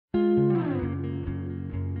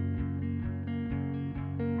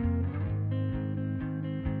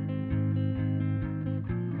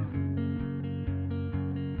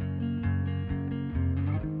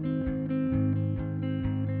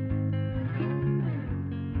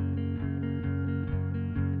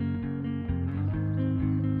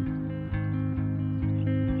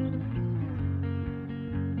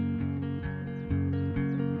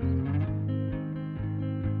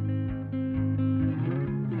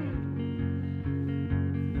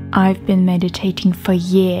I've been meditating for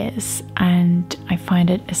years and I find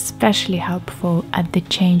it especially helpful at the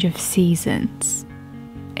change of seasons.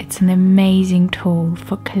 It's an amazing tool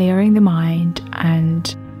for clearing the mind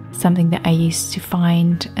and something that I use to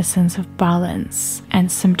find a sense of balance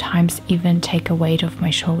and sometimes even take a weight off my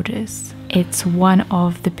shoulders. It's one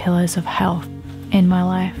of the pillars of health in my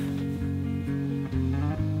life.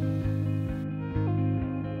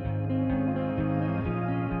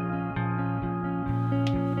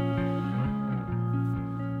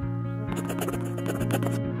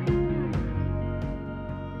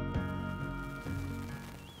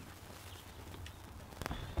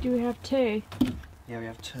 Do we have two? Yeah, we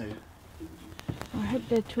have two. I hope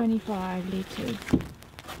they're 25 litres.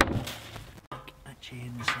 Actually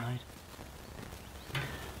inside.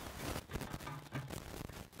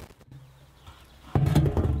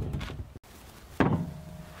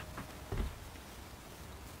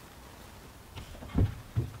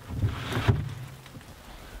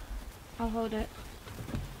 I'll hold it.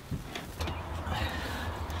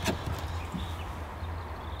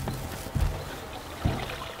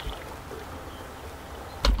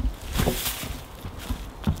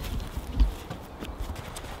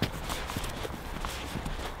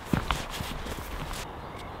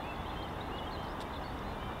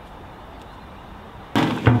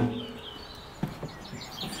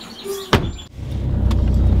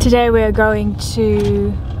 Today we are going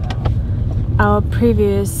to our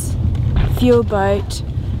previous fuel boat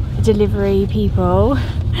delivery people.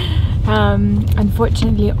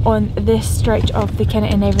 Unfortunately, on this stretch of the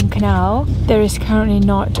Kennet and Avon Canal there is currently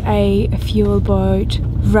not a fuel boat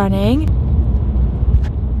running.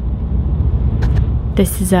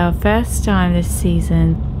 This is our first time this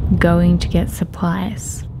season going to get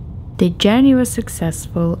supplies. The journey was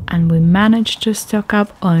successful and we managed to stock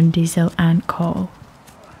up on diesel and coal.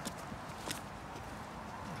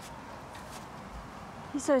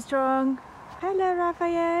 He's so strong. Hello,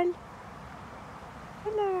 Raphael.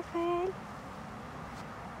 Hello, Raphael.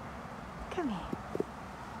 Come here.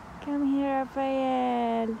 Come here,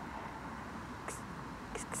 Raphael.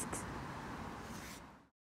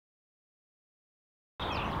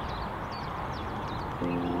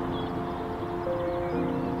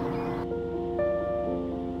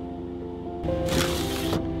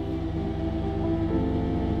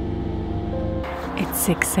 It's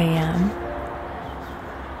 6 a.m.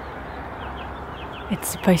 It's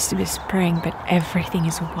supposed to be spring, but everything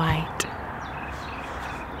is white.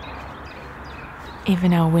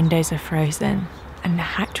 Even our windows are frozen, and the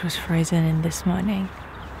hatch was frozen in this morning.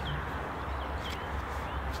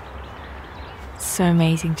 It's so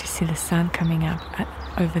amazing to see the sun coming up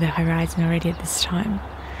over the horizon already at this time.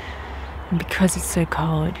 And because it's so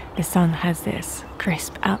cold, the sun has this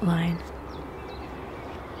crisp outline.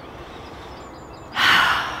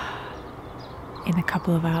 In a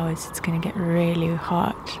couple of hours it's going to get really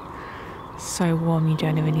hot, so warm you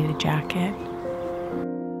don't even need a jacket.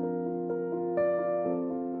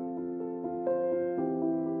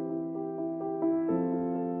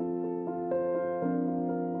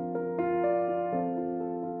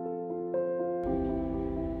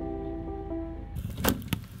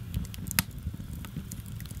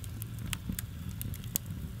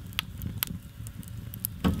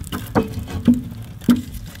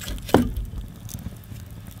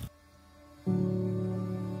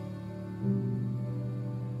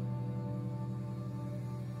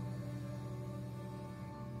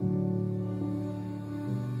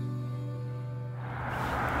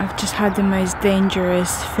 I've just had the most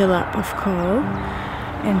dangerous fill up of coal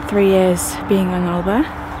in 3 years being on Alba.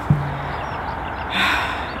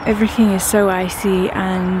 Everything is so icy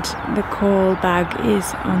and the coal bag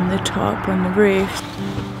is on the top, on the roof.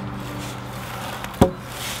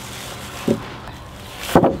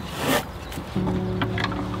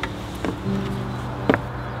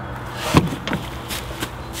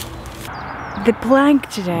 The plank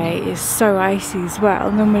today is so icy as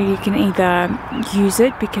well. Normally you can either use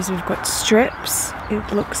it because we've got strips.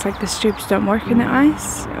 It looks like the strips don't work in the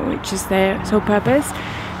ice, which is their sole purpose.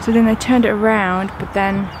 So then I turned it around, but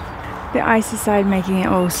then the icy side making it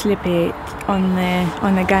all slippy on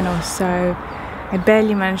the gunnel. So I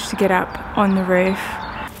barely managed to get up on the roof.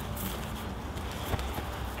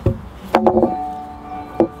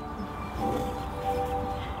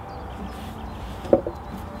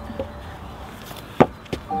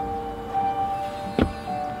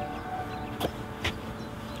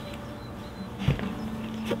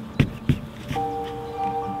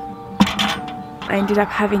 I ended up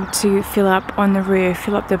having to fill up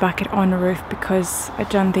the bucket on the roof because I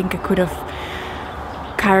don't think I could have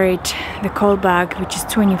carried the coal bag, which is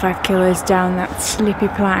 25 kilos, down that slippy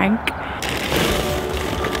plank.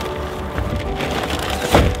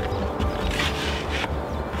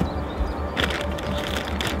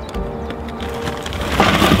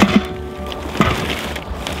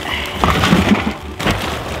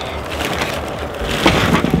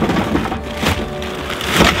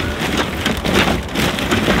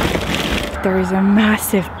 There is a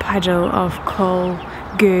massive puddle of coal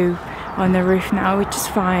goo on the roof now, which is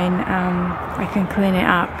fine. I can clean it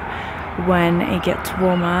up when it gets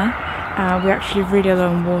warmer. We actually really low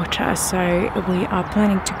on water, so we are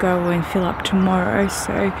planning to go and fill up tomorrow,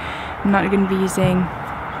 so I'm not going to be using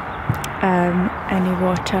any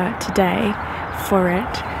water today for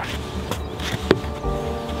it.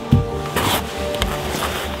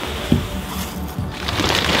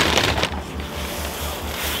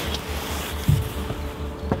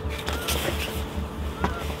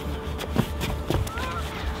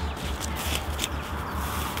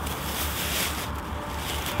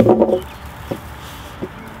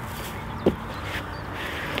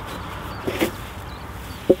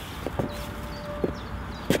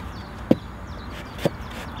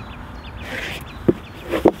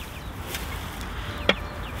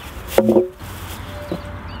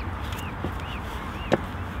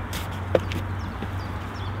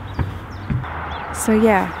 So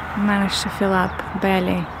yeah, managed to fill up,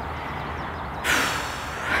 barely.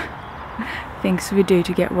 Things we do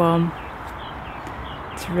to get warm.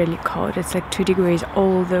 It's really cold, it's like 2 degrees,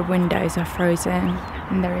 all the windows are frozen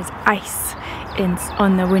and there is ice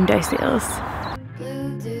on the window sills.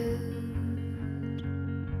 Blue dew,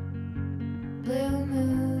 blue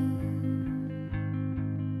moon,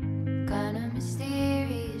 kinda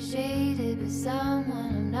mysterious, shaded with someone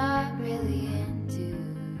I'm not really into.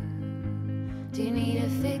 Do you need to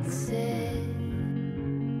fix it?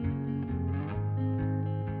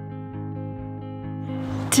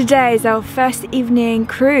 Today is our first evening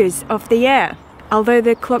cruise of the year. Although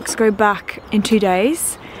the clocks go back in 2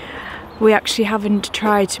 days, we actually haven't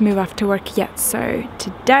tried to move after work yet, so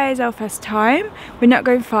today is our first time. We're not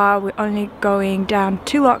going far, we're only going down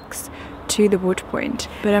 2 locks to the water point.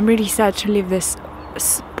 But I'm really sad to leave this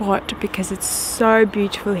spot because it's so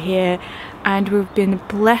beautiful here and we've been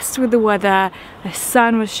blessed with the weather. The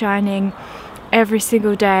sun was shining every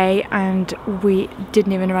single day and we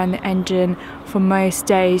didn't even run the engine for most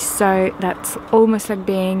days, so that's almost like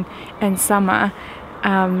being in summer.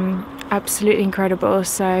 Absolutely incredible,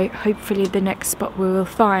 so hopefully the next spot we will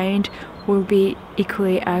find will be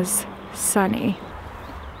equally as sunny.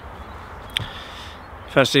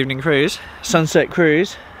 First evening cruise, sunset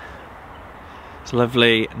cruise. It's a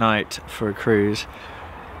lovely night for a cruise.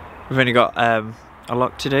 We've only got a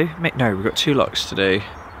lock to do. No, we've got 2 locks to do,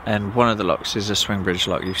 and one of the locks is a swing bridge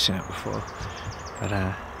lock. You've seen it before, but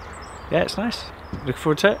yeah, it's nice. Look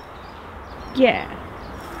forward to it. Yeah.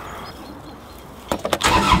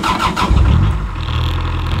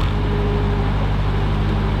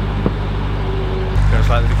 Feels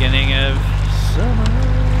like the beginning of summer.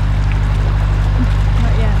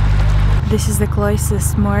 Not yet. This is the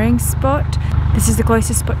closest mooring spot. This is the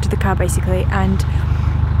closest spot to the car basically, and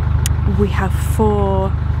we have 4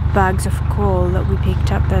 bags of coal that we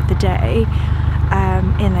picked up the other day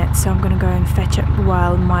in it, so I'm gonna go and fetch it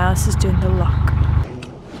while Miles is doing the lock.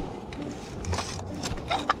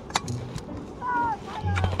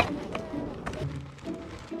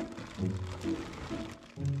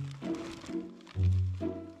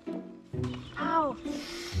 Ow!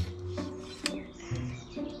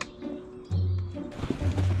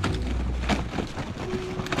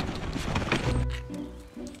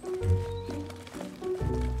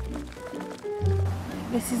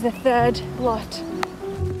 This is the 3rd lot.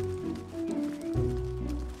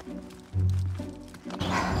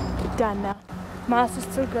 Done now. Miles is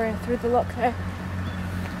still going through the lock there.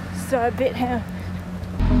 So a bit here.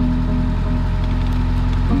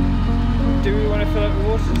 Do we want to fill up the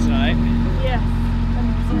water tonight? Yeah,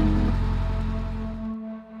 100%.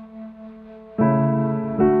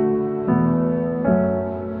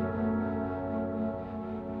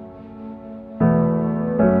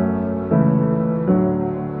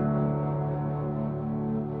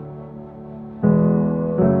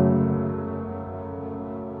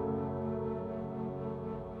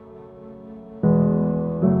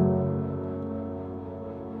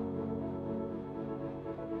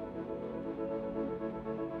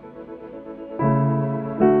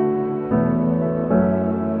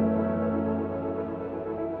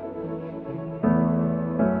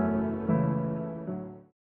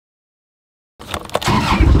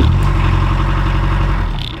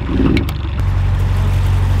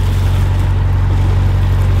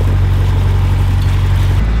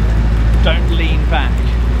 back.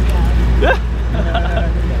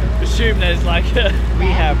 Assume there's like we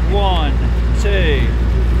have 1, 2,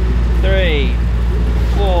 3,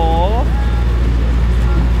 4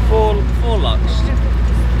 locks.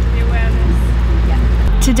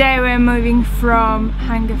 Today we're moving from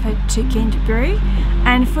Hungerford to Canterbury,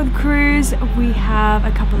 and for the cruise we have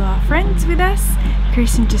a couple of our friends with us,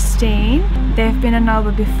 Chris and Justine. They've been on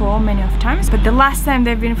Alba before many of times, but the last time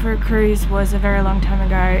they've been for a cruise was a very long time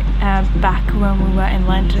ago, back when we were in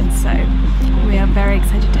London, so we are very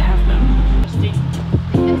excited to have them.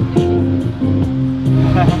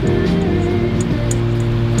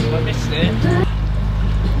 I missed it.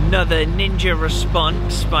 Another ninja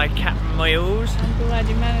response by Captain Miles. I'm glad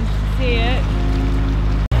you managed to see it.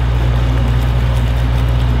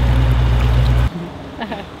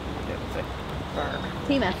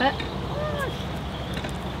 Team effort.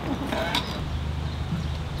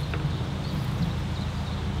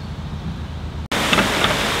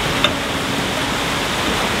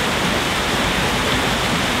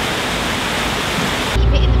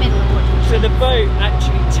 Keep it in the middle of what? So the boat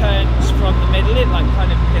actually turns from the middle, it like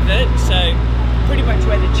kind of pivots, so pretty much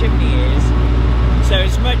where the chimney is. So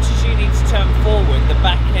as much as you need to turn forward, the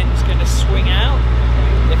back end's going to swing out,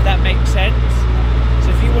 if that makes sense.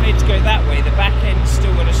 So if you wanted to go that way, the back end's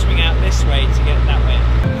still going to swing out this way to get that way.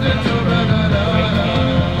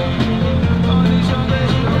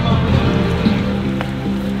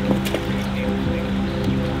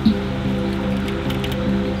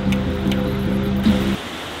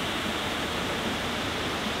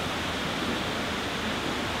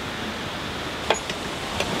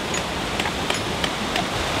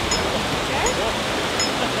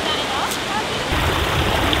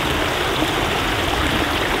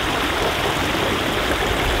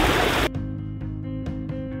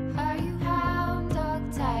 Are you hound dog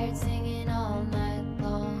tired singing all night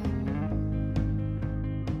long?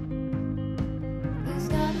 Who's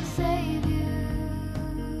gonna save you?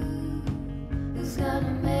 Who's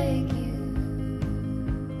gonna make you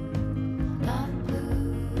not blue?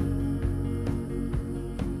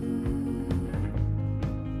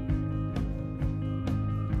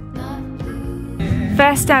 Not blue.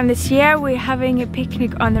 First time this year we're having a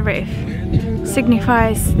picnic on the reef.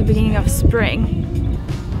 Signifies the beginning of spring.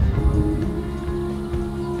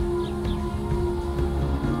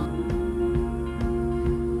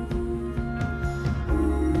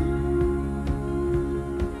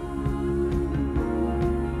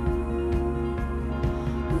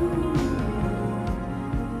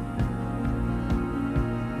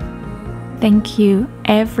 Thank you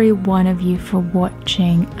every one of you for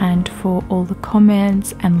watching and for all the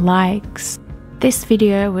comments and likes. This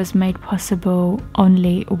video was made possible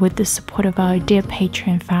only with the support of our dear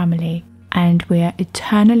Patreon family, and we are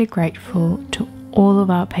eternally grateful to all of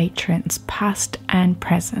our patrons past and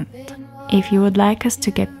present. If you would like us to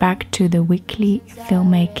get back to the weekly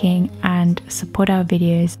filmmaking and support our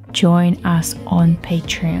videos, join us on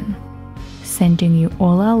Patreon. Sending you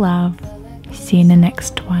all our love. See you in the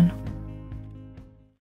next one.